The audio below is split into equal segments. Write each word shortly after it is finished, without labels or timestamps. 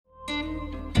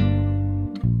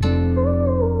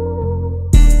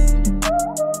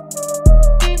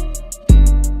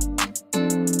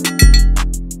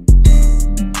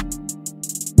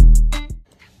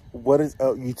What is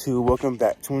up, YouTube? Welcome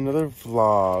back to another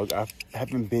vlog. I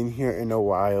haven't been here in a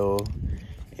while,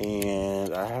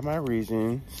 and I have my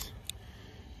reasons.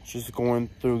 Just going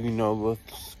through, you know, a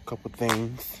couple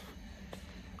things.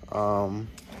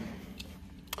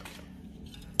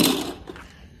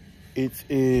 It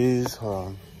is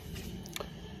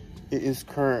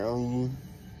currently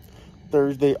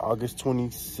Thursday, August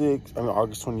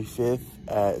 25th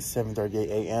at 7:38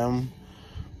 a.m.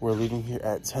 We're leaving here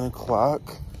at 10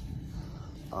 o'clock.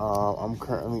 I'm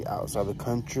currently outside the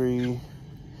country.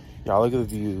 Y'all look at the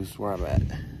views where I'm at.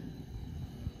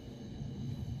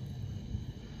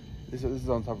 This is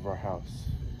on top of our house.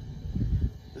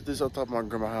 This is on top of my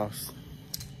grandma's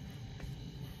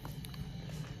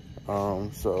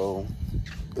house. So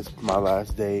it's my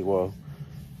last day. Well,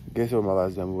 I guess it was my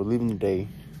last day. We're leaving today.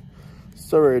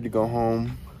 So ready to go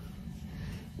home.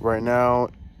 Right now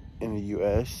in the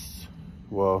US,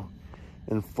 well,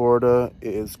 in Florida,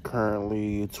 it is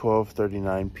currently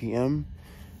 12:39 p.m.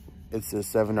 It's a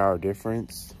 7-hour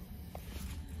difference.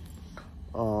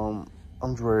 I'm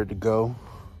just ready to go.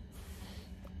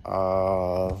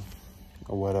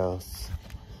 What else?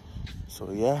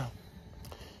 So yeah,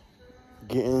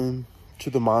 getting to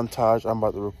the montage I'm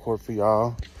about to record for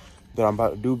y'all that I'm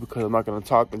about to do, because I'm not gonna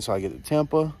talk until I get to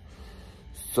Tampa.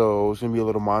 So it's gonna be a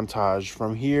little montage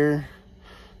from here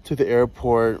to the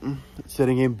airport,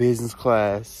 sitting in business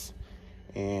class,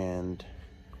 and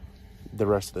the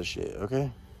rest of the shit,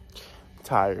 okay?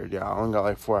 Tired, y'all. I only got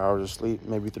like 4 hours of sleep,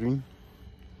 maybe 3.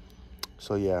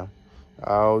 So yeah,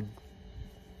 I'll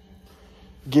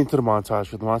get into the montage,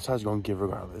 but the montage is gonna give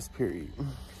regardless, period.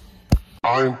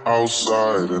 I'm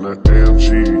outside in an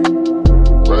AMG,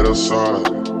 right outside,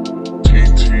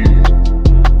 TT,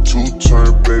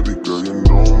 2-turn baby girl, you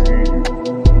know me.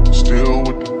 Still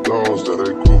with the dogs that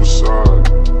I grew beside.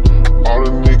 All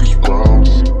the niggas round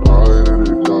me, higher than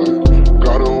they die.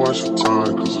 Gotta watch the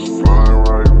time, cause it's flying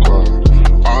right by.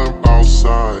 I'm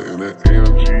outside in an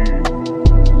AMG,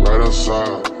 right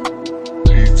outside,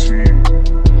 TT,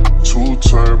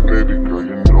 2-turn baby girl,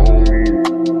 you know me.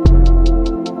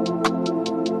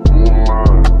 Oh my,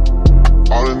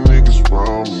 all the niggas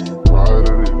round me, higher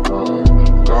than they die.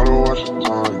 Gotta watch the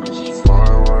time, cause it's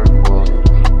flying right by.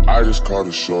 I just caught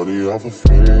a shorty off a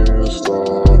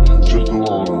Finsta. Just the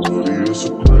one really, it's a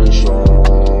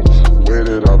screenshot. Way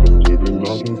that I've been living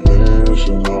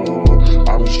unconventional.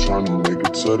 I'm just trying to make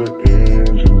it to the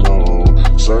end, you know.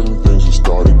 Certain things have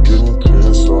started getting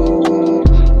closer.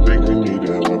 Think we need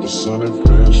to have a son and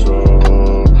friendship.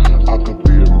 I could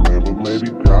be a man, but maybe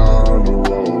down the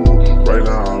road. Right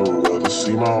now, I would rather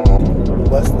see my home.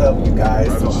 What's up, you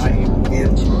guys? So I am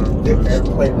in the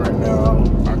airplane right now.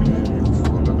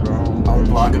 I'm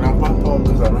vlogging off my phone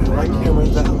because I don't have my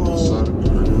cameras at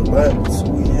home. But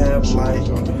we have like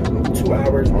 2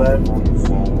 hours left.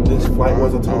 This flight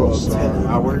was a total of 10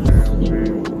 hours.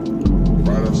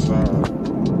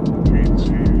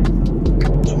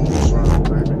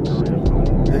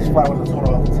 This flight was a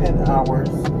total of 10 hours.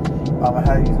 I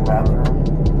had to use the bathroom.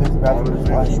 This bathroom is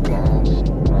like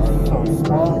so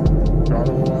small.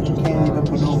 You can't even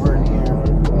maneuver in here.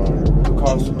 Look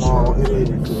how small it is.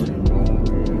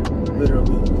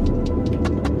 Literally.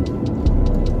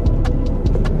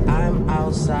 I'm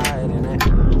outside in it.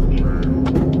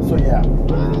 So yeah,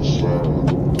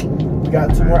 we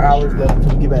got 2 more hours left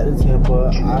to get back to Tampa.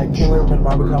 I can't wait for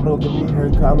my mom to come and give me a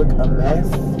haircut. I look a mess.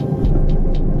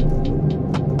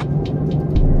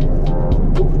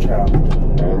 Ooh, child.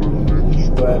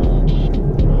 But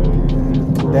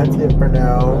that's it for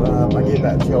now. I get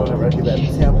back to y'all whenever I get back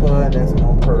to Tampa, and that's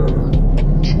on per.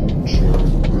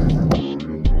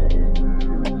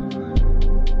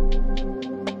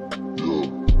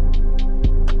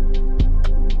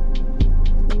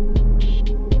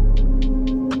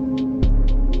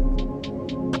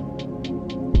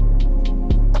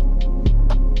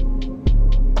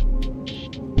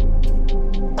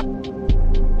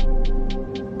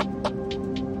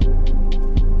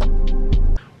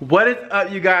 What is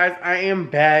up, you guys? I am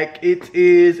back. It's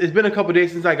been a couple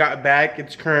days since I got back.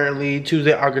 It's currently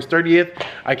Tuesday, August 30th.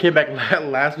 I came back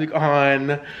last week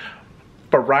on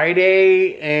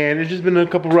Friday, and it's just been a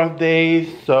couple rough days,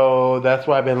 so that's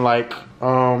why I've been like,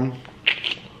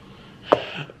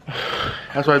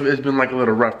 that's why it's been like a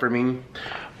little rough for me.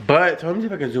 But so let me see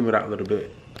if I can zoom it out a little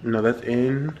bit. No, that's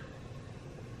in.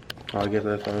 Oh, I guess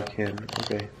that's all I can.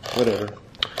 Okay, whatever.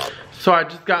 So I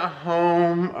just got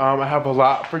home. I have a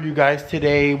lot for you guys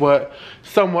today,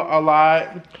 somewhat a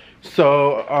lot.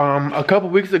 So a couple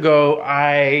weeks ago,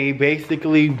 I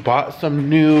basically bought some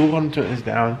new, let me turn this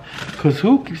down, because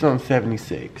who keeps on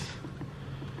 76?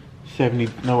 70,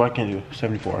 no, I can't do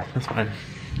 74, that's fine.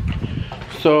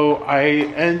 So I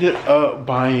ended up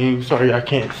buying, sorry I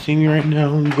can't see me right now,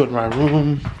 let me go to my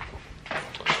room.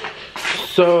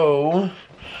 So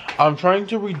I'm trying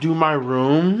to redo my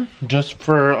room just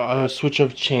for a switch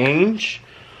of change.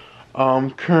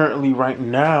 Currently right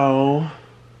now,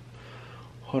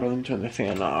 hold on, let me turn the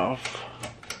fan off.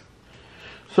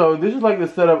 So this is like the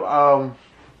setup.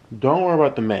 Don't worry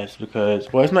about the mess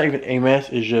because, well, it's not even a mess,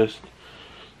 it's just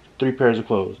 3 pairs of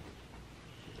clothes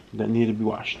that need to be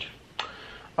washed.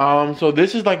 So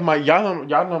this is like my, y'all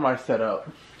know my setup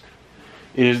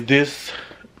is this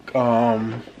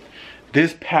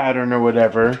this pattern or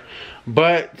whatever,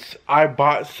 but I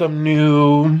bought a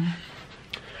new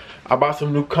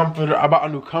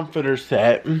comforter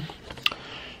set,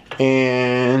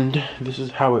 and this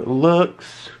is how it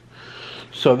looks.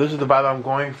 So this is the vibe I'm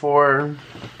going for.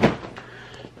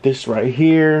 This right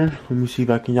here, let me see if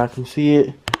y'all can see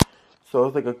it. So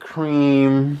it's like a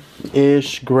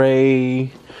cream-ish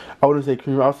gray. I wouldn't say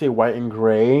cream, I'll say white and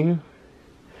gray.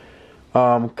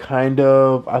 Kind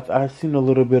of, I've seen a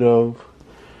little bit of,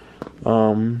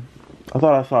 I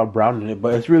thought I saw brown in it,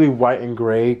 but it's really white and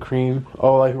gray cream.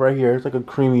 Oh, like right here, it's like a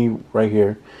creamy right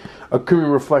here. A creamy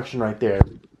reflection right there.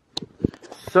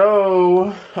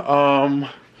 So,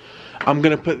 I'm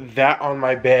gonna put that on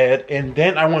my bed, and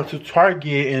then I went to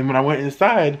Target, and when I went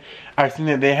inside, I seen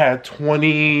that they had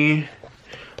 20,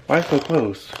 why is it so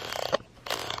close?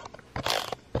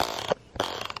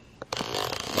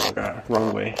 Oh god,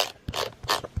 wrong way.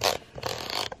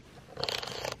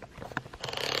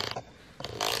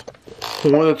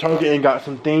 So I went to Target and got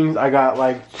some things. I got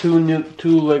like two more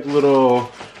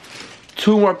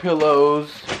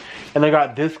pillows, and I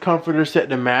got this comforter set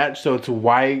to match, so it's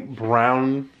white,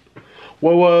 brown.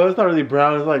 Well, it's not really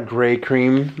brown, it's like gray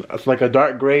cream. It's like a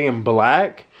dark gray and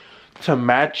black to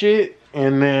match it.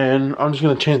 And then I'm just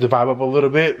gonna change the vibe up a little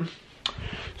bit.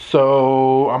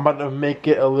 So I'm about to make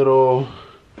it a little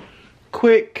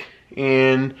quick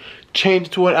and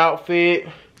change to an outfit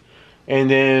and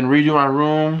then redo my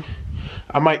room.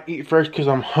 I might eat first because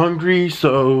I'm hungry,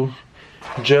 so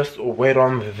just wait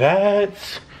on that.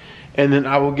 And then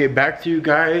I will get back to you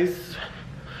guys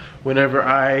whenever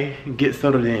I get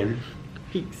settled in.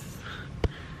 Peace.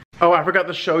 Oh, I forgot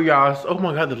to show y'all. Oh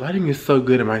my god, the lighting is so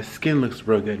good and my skin looks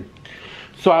real good.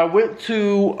 So I went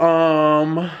to, hold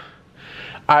on,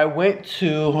 let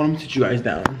me sit you guys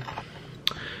down.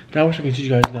 Now I wish I could sit you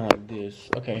guys down like this.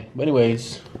 Okay, but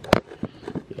anyways,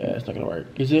 yeah, it's not gonna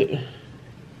work, is it?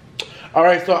 All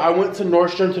right, so I went to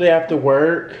Nordstrom today after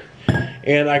work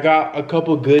and I got a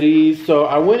couple goodies. So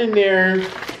I went in there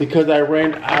because I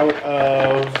ran out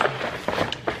of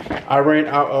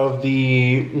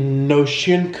the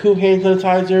Noshinku hand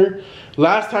sanitizer.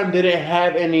 Last time they didn't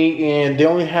have any, and they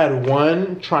only had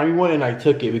one. Try me one, and I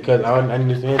took it because I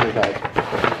needed some hand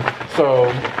sanitizer.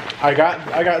 So I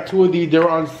got 2 of these. They were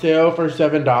on sale for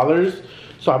 $7.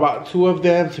 So I bought 2 of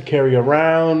them to carry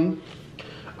around.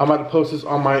 I'm about to post this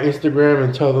on my Instagram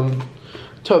and tell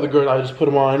the girls I just put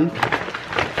them on.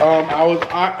 I was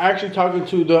actually talking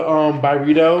to the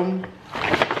Byredo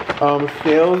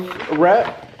sales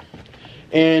rep.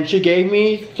 And she gave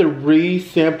me 3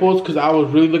 samples because I was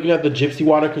really looking at the Gypsy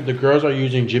water because the girls are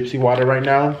using Gypsy water right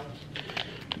now.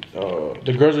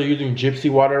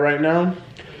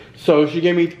 So she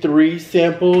gave me 3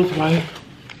 samples. Why?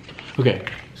 Okay,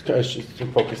 it's just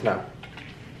in focus now.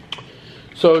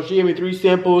 So she gave me 3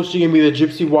 samples. She gave me the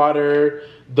Gypsy water,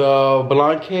 the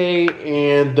Blanque,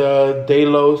 and the De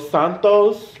Los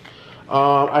Santos.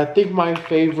 I think my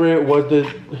favorite was the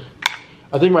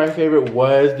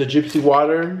Gypsy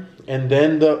water, and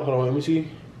then hold on, let me see.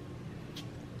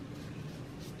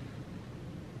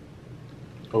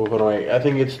 Oh, hold on, wait. I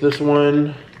think it's this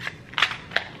one.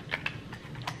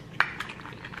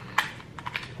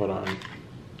 Hold on.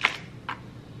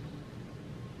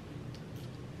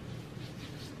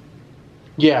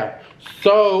 Yeah,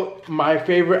 so my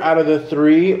favorite out of the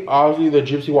 3, obviously the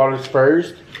Gypsy water's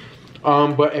first.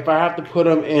 But if I have to put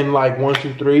them in like 1,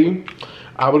 2, 3,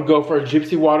 I would go for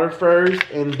Gypsy water first,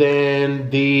 and then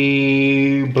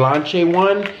the Blanche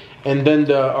one, and then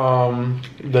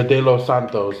the De Los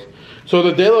Santos. So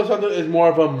the De Los Santos is more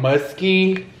of a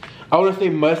musky. I wouldn't say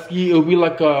musky. It would be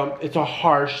like it's a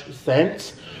harsh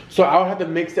scent. So I would have to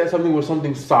mix that something with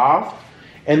something soft.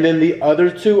 And then the other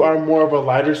 2 are more of a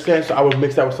lighter scent. So I would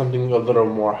mix that with something a little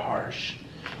more harsh.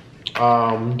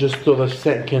 Just so the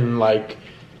scent can like,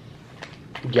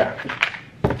 yeah.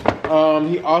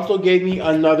 He also gave me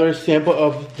another sample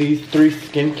of these 3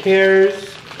 skincares.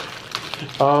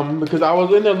 Because I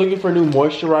was in there looking for new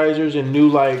moisturizers and new,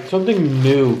 like, something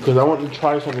new. Because I wanted to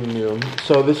try something new.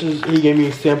 So he gave me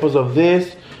samples of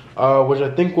this. which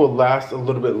I think will last a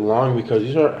little bit long because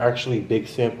these are actually big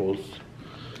samples.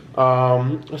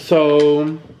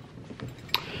 So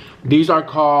these are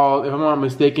called, if I'm not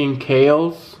mistaken,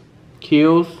 Kiehl's.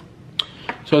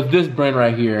 So it's this brand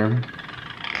right here.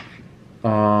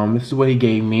 This is what he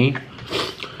gave me.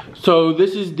 So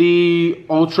this is the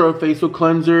Ultra Facial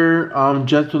Cleanser,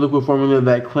 gentle liquid formula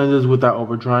that cleanses without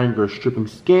over drying or stripping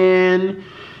skin.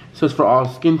 So it's for all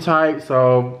skin types.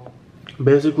 So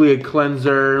basically a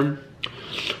cleanser.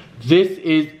 This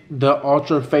is the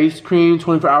Ultra Face Cream,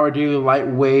 24-hour daily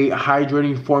lightweight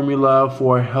hydrating formula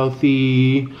for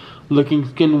healthy looking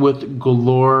skin with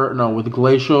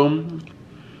glacial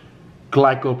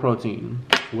glycoprotein,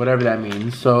 whatever that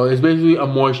means. So it's basically a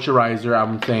moisturizer,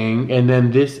 I'm saying. And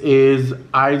then this is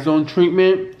eye-zone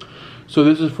treatment. So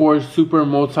this is for super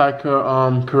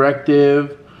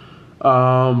multi-corrective,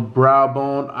 brow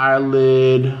bone,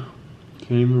 eyelid,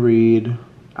 can't even read,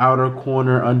 outer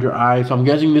corner, under eye. So I'm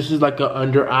guessing this is like a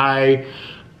under eye,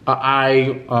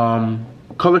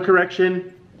 color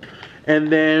correction. And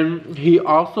then he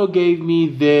also gave me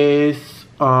this,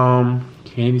 can't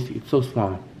even see, it's so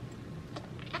small.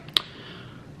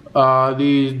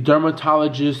 These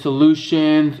dermatologist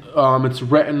solutions. It's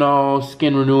retinol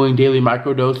skin renewing daily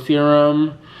microdose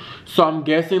serum. So I'm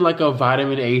guessing like a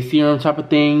vitamin A serum type of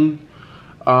thing.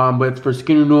 But it's for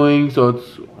skin renewing, so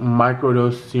it's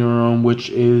microdose serum, which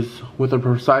is with a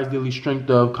precise daily strength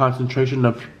of concentration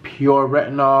of pure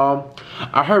retinol.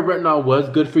 I heard retinol was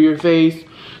good for your face,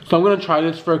 so I'm gonna try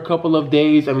this for a couple of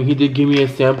days. I mean, he did give me a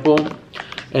sample,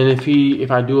 and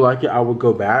if I do like it, I will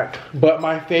go back. But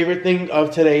my favorite thing of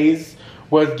today's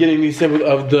was getting these samples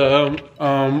of the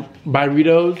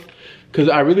Byredos, because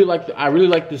I really like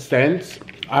the scents.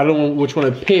 I don't know which one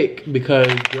to pick because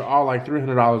they're all like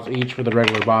 $300 each for the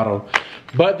regular bottle.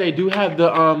 But they do have the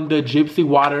Gypsy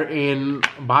Water and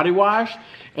Body Wash,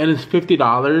 and it's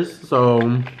 $50.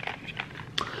 So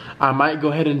I might go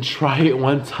ahead and try it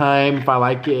one time. If I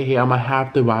like it, hey, I'm gonna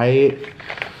have to buy it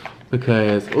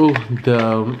because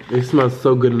it smells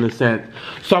so good in the scent.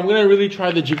 So I'm gonna really try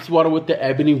the Gypsy Water with the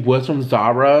Ebony Woods from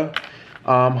Zara.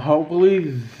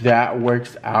 Hopefully that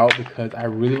works out because I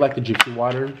really like the Gypsy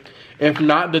Water. If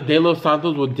not, the De Los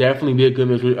Santos will definitely be a good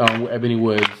mix with Ebony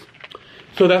Woods.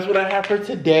 So that's what I have for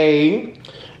today.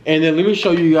 And then let me show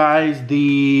you guys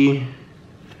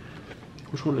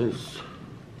which one is,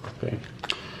 okay.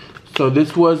 So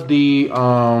this was this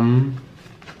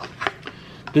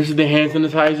is the hand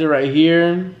sanitizer right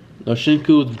here. The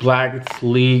Shinku is black, it's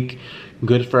sleek,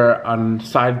 good for a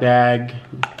side bag.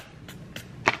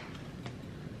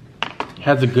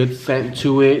 Has a good scent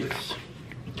to it.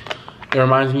 It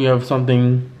reminds me of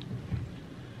something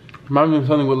with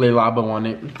Le Labo on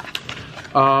it.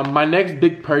 My next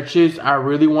big purchase, I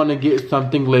really want to get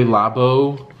something Le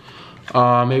Labo.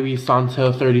 Maybe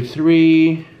Santel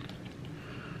 33.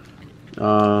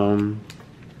 So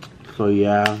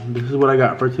yeah, this is what I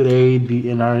got for today.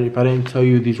 If I didn't tell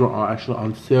you, these were actually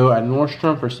on sale at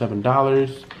Nordstrom for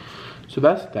 $7. So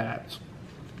that's that.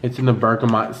 It's in the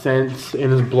bergamot scent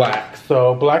and it's black.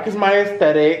 So black is my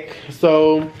aesthetic.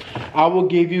 So I will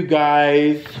give you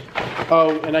guys,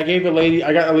 oh, and I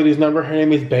got a lady's number. Her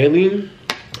name is Bailey.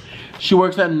 She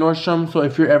works at Nordstrom. So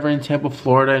if you're ever in Tampa,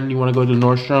 Florida and you want to go to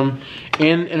Nordstrom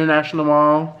in International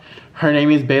Mall, her name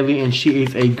is Bailey and she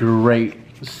is a great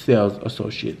sales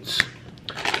associate.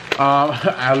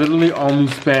 I literally only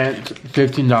spent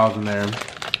 $15 in there.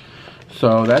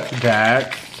 So that's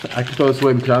that. I can throw this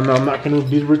away because I know I'm not going to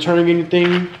be returning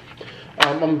anything.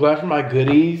 I'm glad for my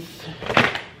goodies.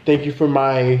 Thank you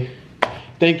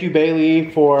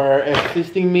Bailey for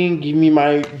assisting me and giving me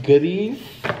my goodies.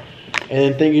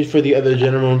 And thank you for the other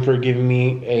gentleman for giving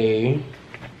me a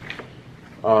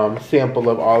sample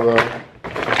of all the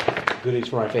goodies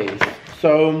for my face.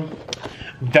 So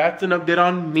that's an update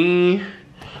on me.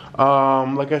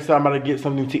 Like I said, I'm about to get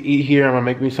something to eat here. I'm gonna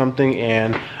make me something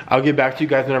and I'll get back to you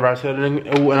guys whenever I set it in.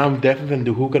 Oh, and I'm definitely gonna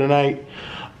do hookah tonight.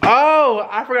 Oh,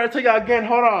 I forgot to tell y'all again,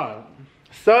 hold on.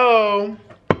 So,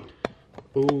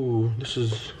 ooh, this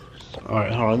is, all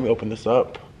right, hold on, let me open this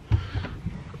up.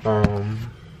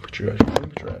 Put your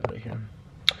right here.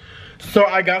 So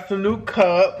I got some new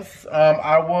cups.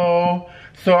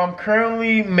 So I'm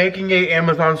currently making a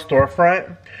Amazon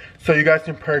storefront. So you guys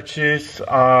can purchase,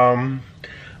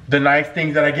 the nice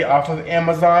things that I get off of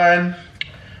Amazon.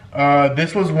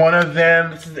 This was one of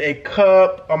them. This is a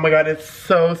cup. Oh my god, it's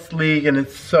so sleek and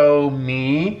it's so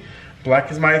me.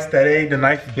 Black is my aesthetic. The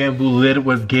nice bamboo lid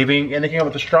was giving, and it came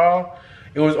with a straw.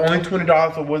 It was only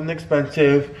 $20, so it wasn't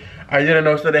expensive. I didn't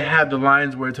notice that it had the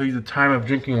lines where it tells you the time of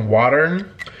drinking water.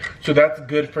 So that's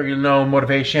good for, you know,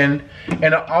 motivation.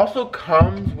 And it also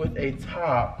comes with a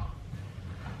top.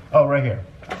 Oh, right here.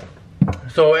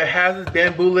 So it has this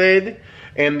bamboo lid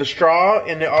and the straw,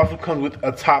 and it also comes with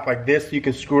a top like this, so you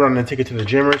can screw it on and take it to the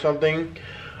gym or something.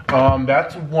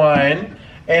 That's one.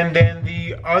 And then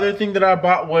the other thing that I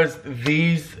bought was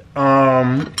these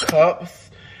cups.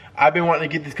 I've been wanting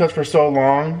to get these cups for so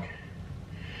long.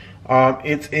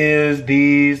 It is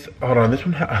these, hold on, this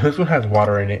one has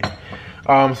water in it.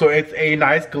 So it's a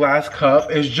nice glass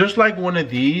cup. It's just like one of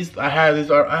these. I had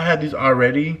these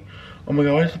already. Oh my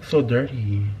god, why is it so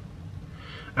dirty?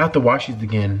 I have to wash these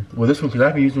again. Well, this one, because I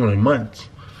haven't used one in months.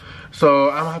 So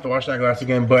I'm gonna have to wash that glass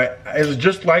again, but it's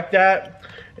just like that.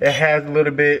 It has a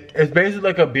little bit, it's basically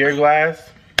like a beer glass.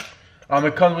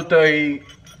 It comes with a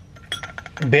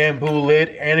bamboo lid,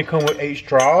 and it comes with 8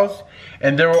 straws.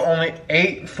 And there were only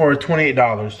 8 for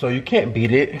 $28, so you can't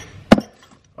beat it.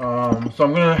 So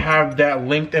I'm gonna have that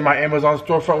linked in my Amazon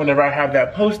storefront whenever I have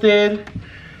that posted.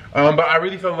 But I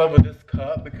really fell in love with this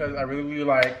cup because I really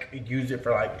like use it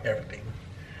for like everything.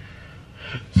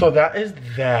 So that is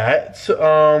that.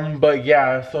 But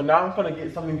yeah, so now I'm gonna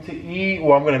get something to eat.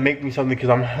 Well, I'm gonna make me something because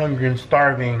I'm hungry and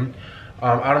starving.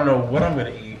 I don't know what I'm gonna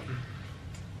eat.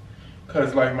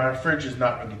 Cause like my fridge is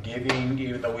not really giving,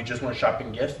 even though we just went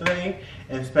shopping yesterday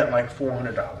and spent like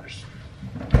 $400.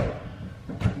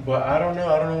 But I don't know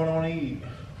what I want to eat.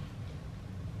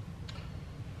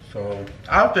 So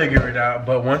I'll figure it out.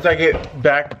 But once I get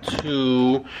back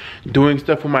to doing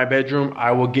stuff in my bedroom,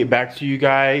 I will get back to you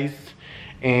guys.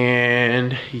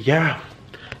 And yeah,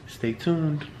 stay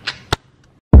tuned.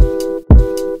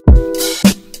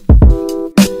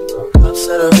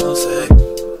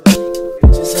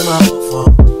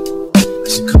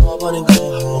 And go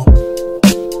home.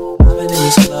 I've been in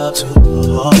this club too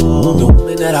long. The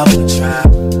woman that I would try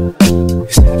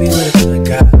is happy with a good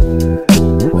guy,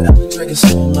 but I've been drinking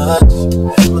so much,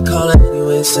 I'ma call her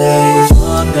anyway and say,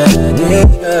 fuck that nigga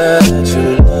that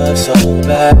you love so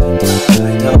bad.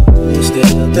 I know you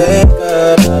still think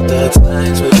about the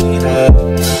times we had.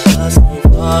 Must be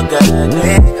fuck that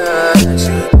nigga that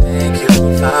you think you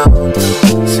found.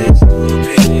 Since you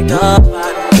picked up, I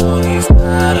know he's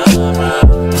not around.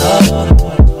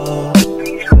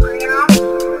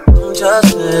 I'm just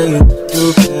saying you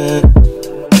can.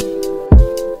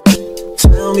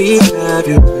 Tell me, have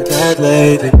you heard that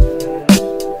lately?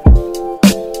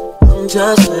 I'm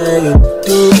just saying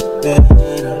do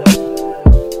better,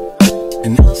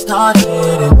 and I'll start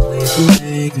hitting places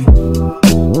lately.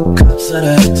 Cups of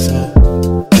the XO,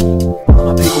 all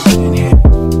my people been here.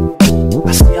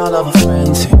 I see all of her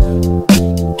friends here.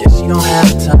 Guess she don't have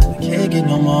the time, we can't get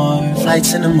no more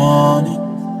flights in the morning.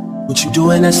 What you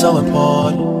doing that's so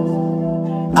important?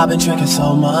 I've been drinking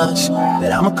so much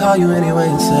that I'ma call you anyway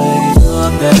and say,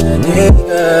 fuck that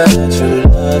nigga that you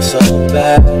love so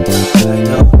bad. I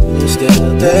know you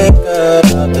still think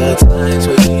about the times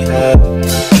we had.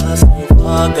 Must be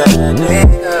fuck that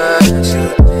nigga that you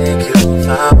think you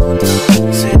found.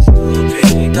 Since you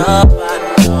picked up, I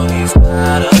know he's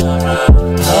not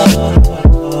around.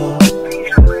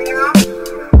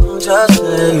 I'm just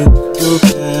saying you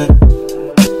can.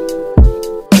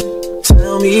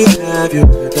 Tell me, have you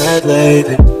heard that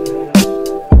lately?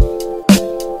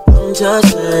 I'm just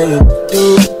saying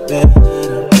do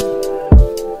better,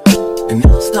 and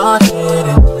I'll start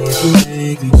hitting places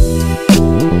lately.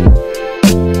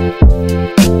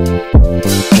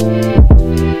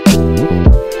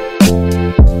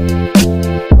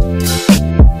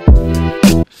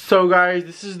 So guys,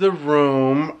 this is the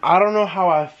room. I don't know how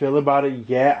I feel about it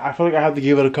yet. I feel like I have to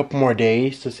give it a couple more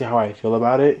days to see how I feel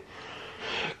about it.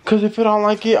 Cause if I don't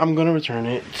like it, I'm gonna return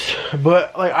it.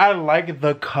 But like, I like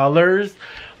the colors,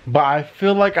 but I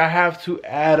feel like I have to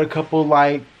add a couple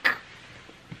like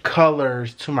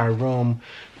colors to my room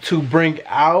to bring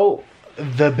out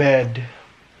the bed.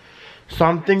 So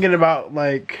I'm thinking about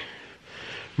like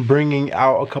bringing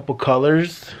out a couple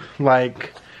colors,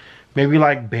 like maybe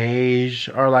like beige,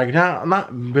 or like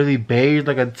not really beige,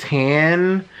 like a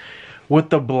tan with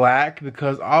the black,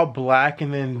 because all black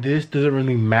and then this doesn't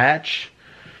really match.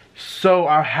 So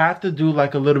I have to do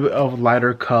like a little bit of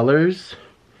lighter colors.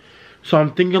 So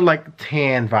I'm thinking like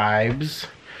tan vibes,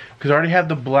 because I already have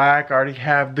the black, I already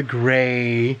have the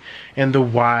gray and the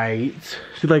white.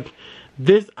 So like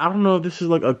this, I don't know if this is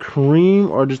like a cream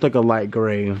or just like a light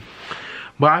gray.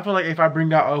 But I feel like if I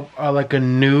bring out like a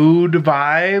nude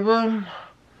vibe,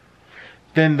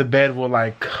 then the bed will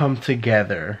like come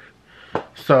together.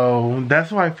 So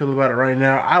that's how I feel about it right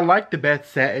now. I like the bed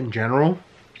set in general.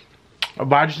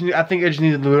 But I think it just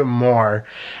needs a little bit more.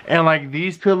 And like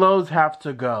these pillows have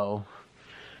to go.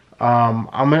 I'm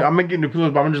gonna get new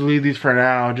pillows, but I'm gonna just leave these for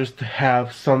now just to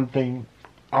have something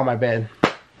on my bed.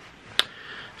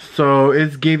 So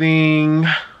it's giving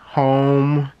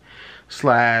home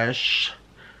slash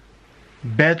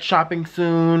bed shopping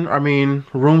soon. I mean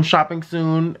room shopping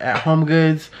soon at Home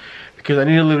Goods, because I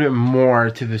need a little bit more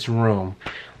to this room.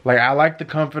 Like I like the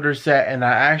comforter set, and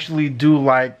I actually do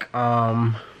like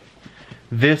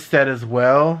this set as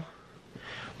well.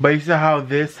 But you see how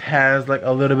this has like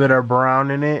a little bit of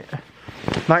brown in it?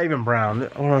 Not even brown.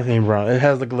 What am I saying brown? It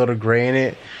has like a little gray in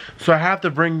it. So I have to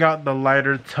bring out the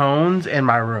lighter tones in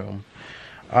my room.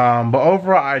 But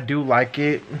overall, I do like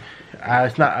it.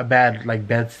 It's not a bad like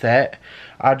bed set.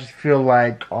 I just feel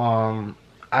like I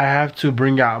have to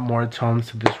bring out more tones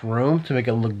to this room to make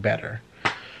it look better.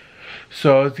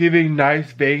 So it's giving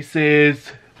nice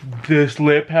bases. This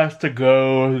lip has to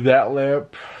go. That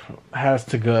lip has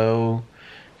to go.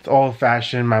 It's old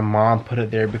fashioned. My mom put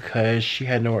it there because she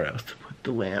had nowhere else to put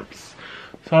the lamps.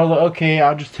 So I was like, okay,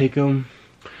 I'll just take them.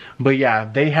 But yeah,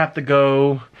 they have to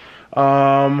go.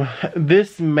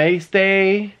 This may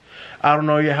stay. I don't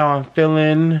know yet how I'm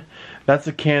feeling. That's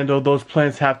a candle. Those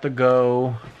plants have to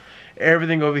go.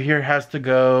 Everything over here has to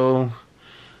go.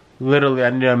 Literally, I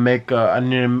need to make I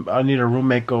need a room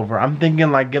makeover. I'm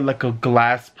thinking like get like a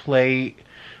glass plate,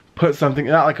 put something,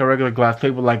 not like a regular glass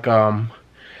plate, but like a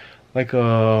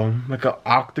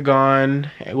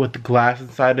octagon with the glass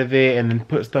inside of it, and then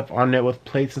put stuff on it with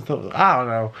plates and stuff. I don't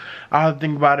know. I'll have to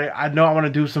think about it. I know I want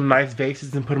to do some nice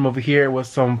vases and put them over here with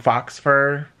some fox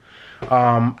fur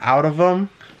out of them.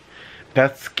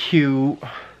 That's cute.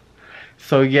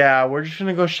 So yeah, we're just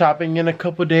gonna go shopping in a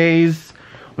couple days.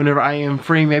 Whenever I am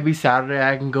free, maybe Saturday,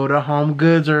 I can go to Home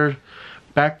Goods or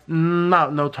back,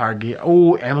 no Target.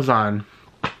 Oh, Amazon.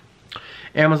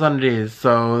 Amazon it is.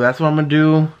 So that's what I'm gonna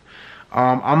do.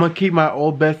 I'm gonna keep my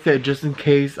old bed set just in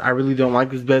case I really don't like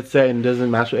this bed set and it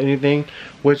doesn't match with anything,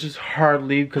 which is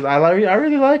hardly, because I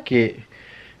really like it.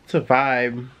 It's a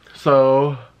vibe.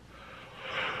 So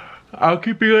I'll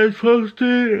keep you guys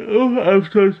posted. Oh,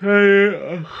 I'm so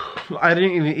tired. I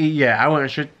didn't even eat yet. I went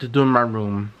straight to doing my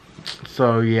room.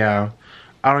 So yeah,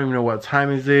 I don't even know what time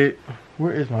is it.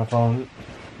 Where is my phone?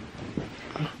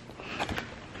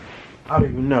 I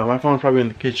don't even know. My phone's probably in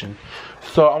the kitchen.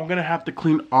 So I'm gonna have to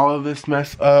clean all of this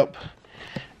mess up.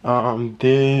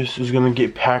 This is gonna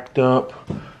get packed up.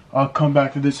 I'll come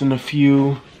back to this in a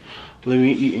few. Let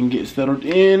me eat and get settled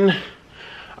in.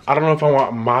 I don't know if I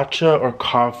want matcha or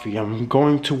coffee. I'm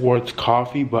going towards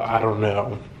coffee, but I don't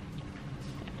know.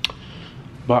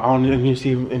 But I need to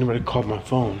see if anybody called my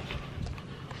phone.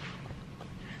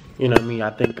 You know me, I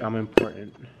think I'm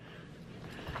important.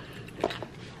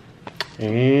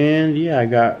 And yeah, I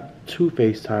got 2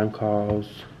 FaceTime calls.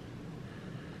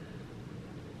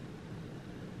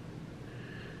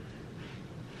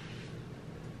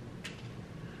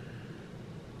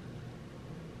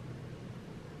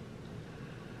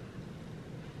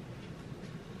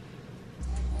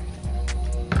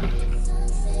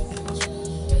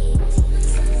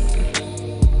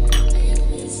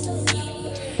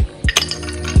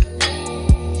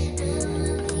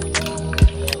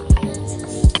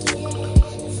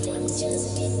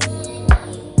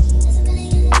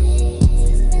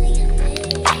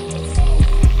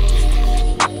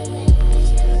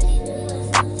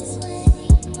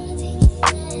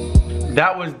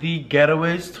 That was the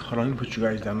ghettoest. Hold on, let me put you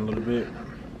guys down a little bit.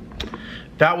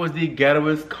 That was the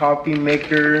ghettoest coffee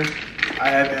maker I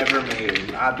have ever made.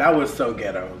 That was so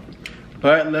ghetto.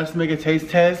 But let's make a taste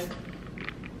test.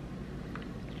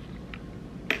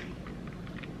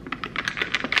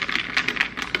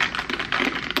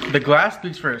 The glass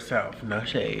speaks for itself, no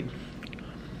shade.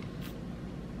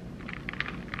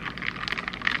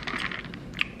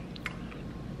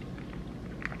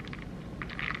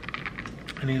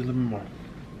 I need a little more.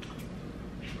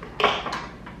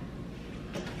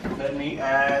 Let me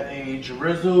add a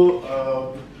drizzle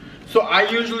of... So I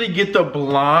usually get the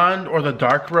blonde or the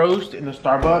dark roast in the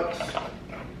Starbucks. So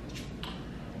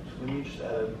let me just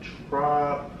add a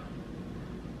drop.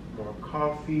 More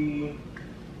coffee.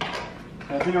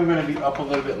 I think I'm gonna be up a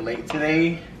little bit late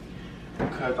today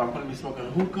because I'm gonna be smoking a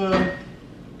hookah.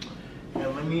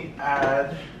 And let me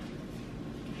add...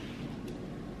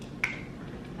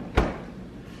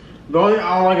 The only thing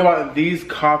I don't like about these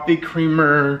coffee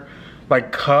creamer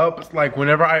like cups, like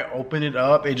whenever I open it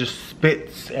up, it just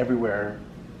spits everywhere.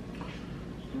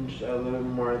 Just add a little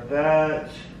more of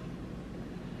that.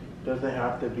 Doesn't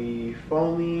have to be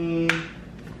foamy.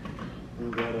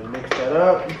 I'm gonna mix that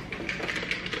up.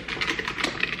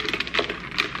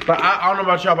 But I don't know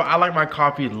about y'all, but I like my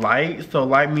coffee light. So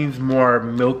light means more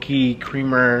milky,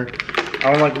 creamer.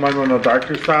 I don't like mine on the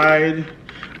darker side.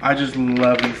 I just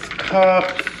love these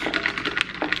cups.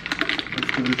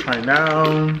 Let's give it a try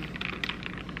now.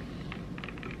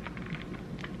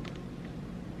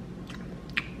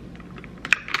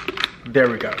 There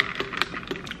we go.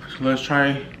 So let's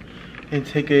try and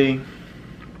take a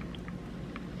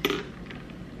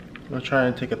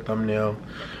thumbnail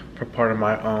for part of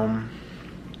my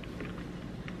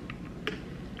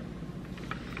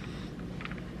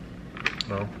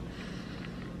no.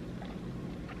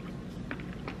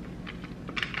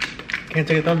 Can't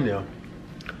take a thumbnail.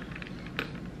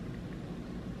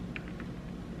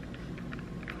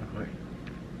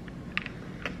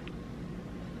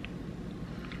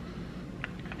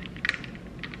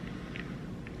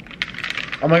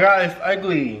 Oh my god, it's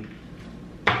ugly.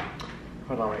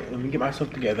 Hold on, wait, let me get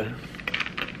myself together.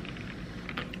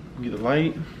 Get the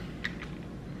light.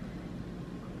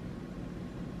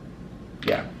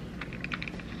 Yeah.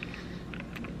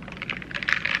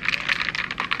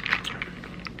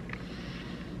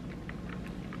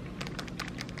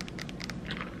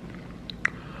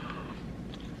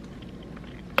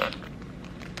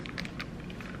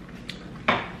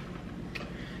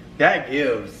 That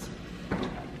gives.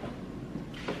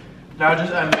 Now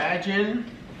just imagine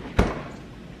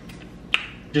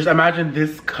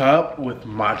this cup with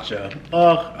matcha.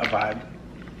 Ugh, a vibe.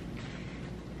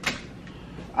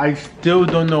 I still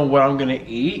don't know what I'm gonna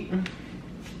eat.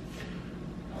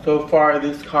 So far,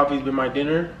 this coffee's been my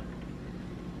dinner.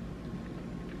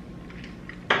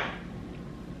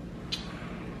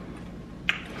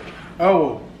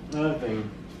 Oh, another thing.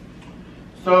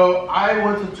 So I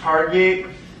went to Target.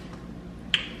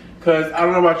 Cause I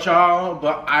don't know about y'all,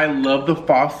 but I love the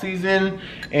fall season,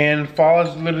 and fall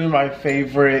is literally my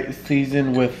favorite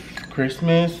season with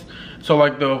Christmas. So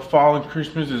like the fall and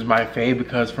Christmas is my fave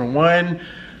because for one,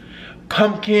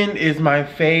 pumpkin is my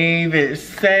favorite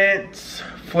scent,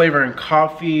 flavor in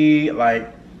coffee.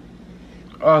 Like,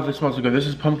 oh, this smells so good. This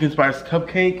is pumpkin spice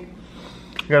cupcake.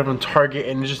 I got it from Target,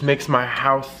 and it just makes my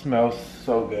house smell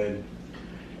so good.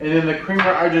 And then the creamer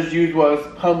I just used was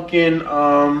pumpkin.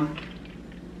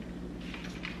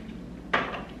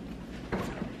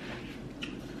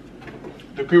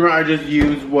 The creamer I just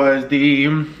used was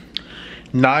the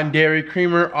non-dairy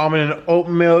creamer, almond and oat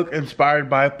milk, inspired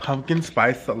by pumpkin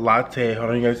spice latte.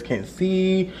 Hold on, you guys can't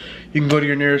see. You can go to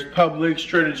your nearest Publix,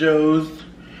 Trader Joe's,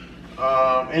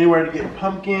 anywhere to get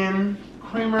pumpkin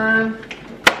creamer.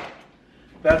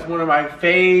 That's one of my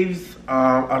faves.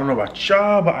 I don't know about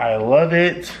y'all, but I love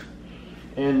it.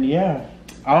 And yeah,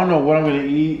 I don't know what I'm gonna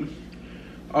eat.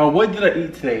 What did I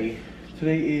eat today?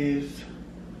 Today is,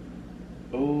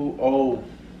 no,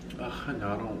 I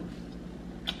don't.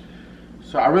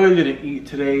 So I really didn't eat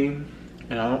today,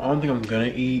 and I don't think I'm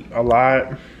gonna eat a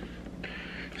lot.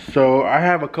 So I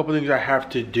have a couple things I have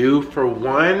to do. For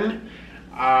one,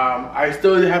 I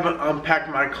still haven't unpacked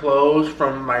my clothes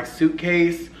from my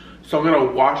suitcase. So I'm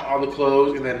gonna wash all the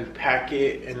clothes and then pack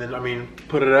it, and then,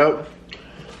 put it up.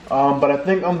 But I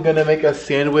think I'm gonna make a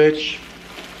sandwich.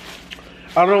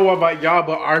 I don't know what about y'all,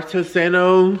 but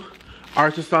artisanal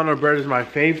bread is my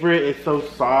favorite. It's so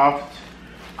soft.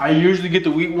 I usually get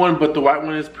the wheat one, but the white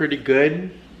one is pretty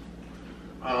good.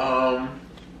 So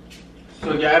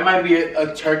yeah, it might be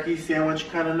a turkey sandwich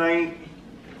kind of night.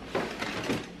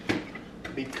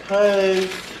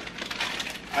 Because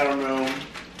I don't know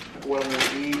what I'm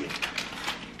gonna eat.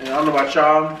 And I don't know about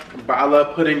y'all, but I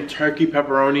love putting turkey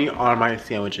pepperoni on my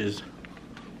sandwiches.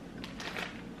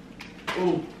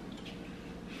 Ooh,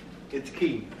 it's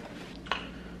key.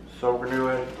 So we're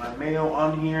gonna do my mayo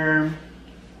on here.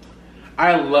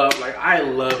 I love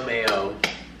mayo.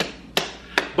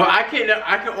 But I can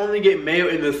only get mayo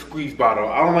in the squeeze bottle.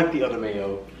 I don't like the other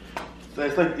mayo. So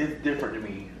it's different to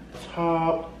me.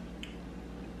 Top.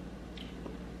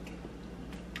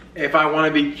 If I want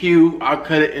to be cute, I'll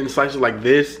cut it in slices like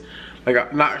this.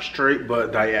 Like, not straight,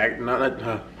 but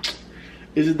diagonal.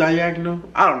 Is it diagonal?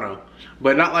 I don't know.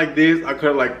 But not like this. I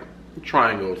cut it like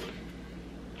triangles.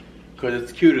 Because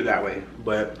it's cuter that way.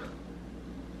 But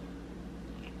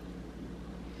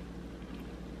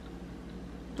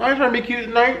I'm trying to be cute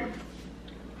tonight.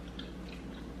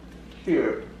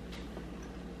 Here.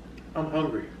 I'm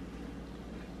hungry.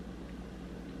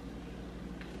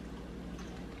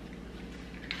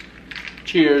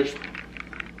 Cheers.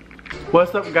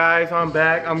 What's up, guys? I'm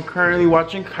back. I'm currently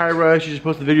watching Kyra. She just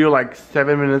posted a video like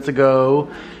 7 minutes ago.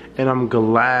 And I'm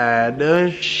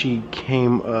glad she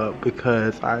came up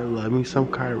because I love me some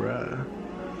Kyra.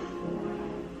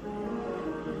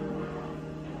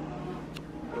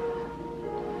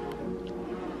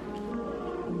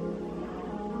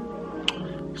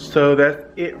 So that's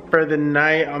it for the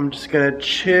night. I'm just gonna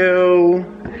chill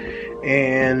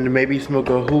and maybe smoke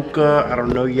a hookah, I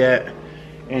don't know yet,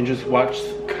 and just watch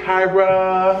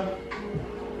Kyra.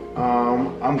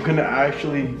 I'm gonna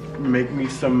actually make me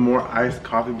some more iced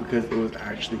coffee because it was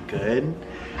actually good.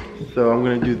 So I'm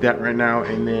gonna do that right now,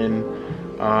 and then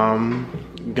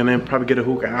gonna probably get a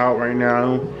hookah out right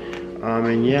now.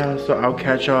 And yeah, so I'll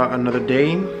catch y'all another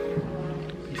day.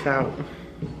 Peace out.